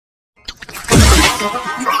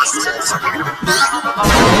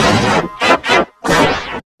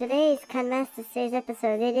Today's KineMaster series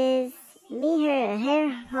episode, it is me, her,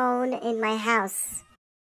 Airhorn in my house.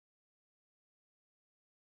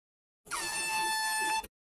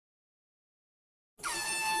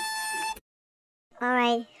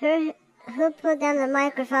 Alright, who put down the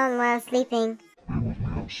microphone while sleeping?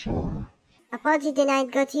 I'm sorry. Apology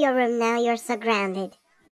denied, go to your room now, you're so grounded.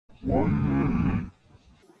 Why?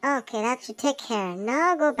 Okay, that should take care.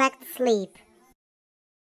 Now go back to sleep.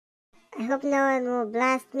 I hope no one will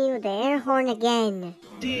blast me with the air horn again.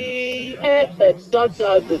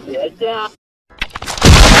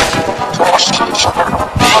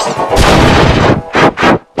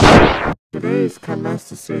 Today's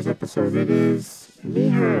KineMaster series episode, it is me,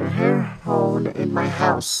 her, Airhorn in my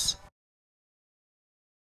house.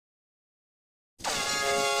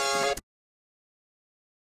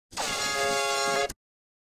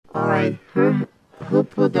 Alright, who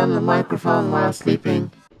put down the microphone while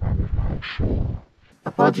sleeping?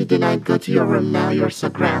 Apology denied, go to your room now, you're so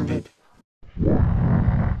grounded.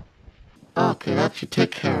 Okay, that should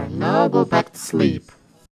take care. Now go back to sleep.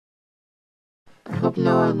 I hope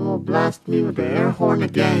no one will blast me with the air horn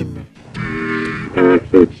again.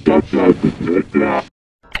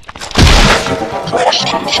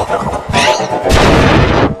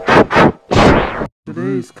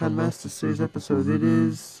 Today's KineMaster series episode, it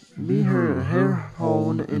is me, her, air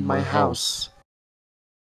horn in my house.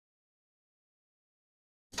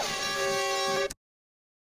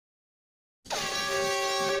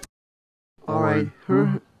 Alright,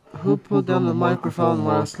 who put down the microphone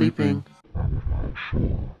while sleeping?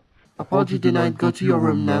 Apology denied, go to your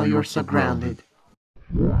room now, you're so grounded.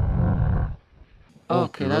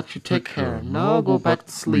 Okay, that should take care. Now go back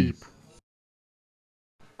to sleep.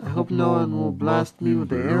 I hope no one will blast me with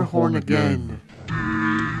the air horn again.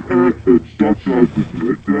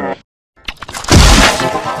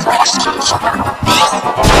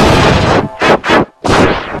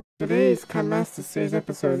 Today's KineMaster series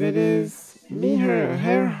episode, it is me, her,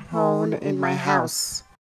 Airhorn in my house.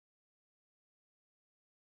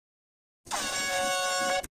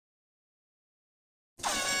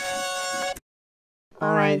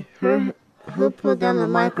 Alright, who put down the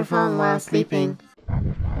microphone while sleeping?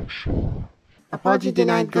 Apology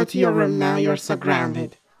denied, go to your room now, you're so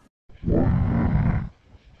grounded.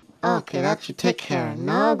 Okay, that should take care.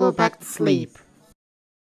 Now go back to sleep.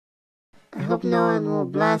 I hope no one will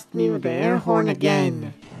blast me with the air horn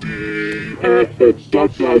again.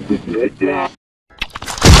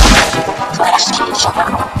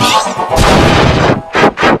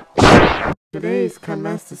 Today's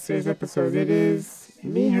KineMaster series episode, it is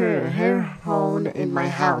me, her, Airhorn in my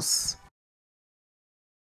house.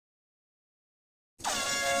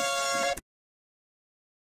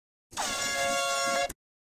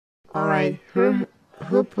 Alright, who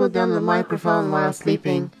put down the microphone while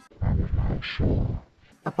sleeping?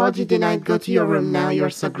 Apology denied, go to your room now, you're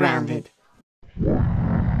so grounded.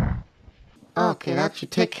 Okay, that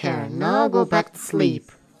should take care. Now go back to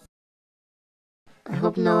sleep. I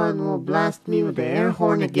hope no one will blast me with the air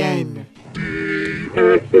horn again.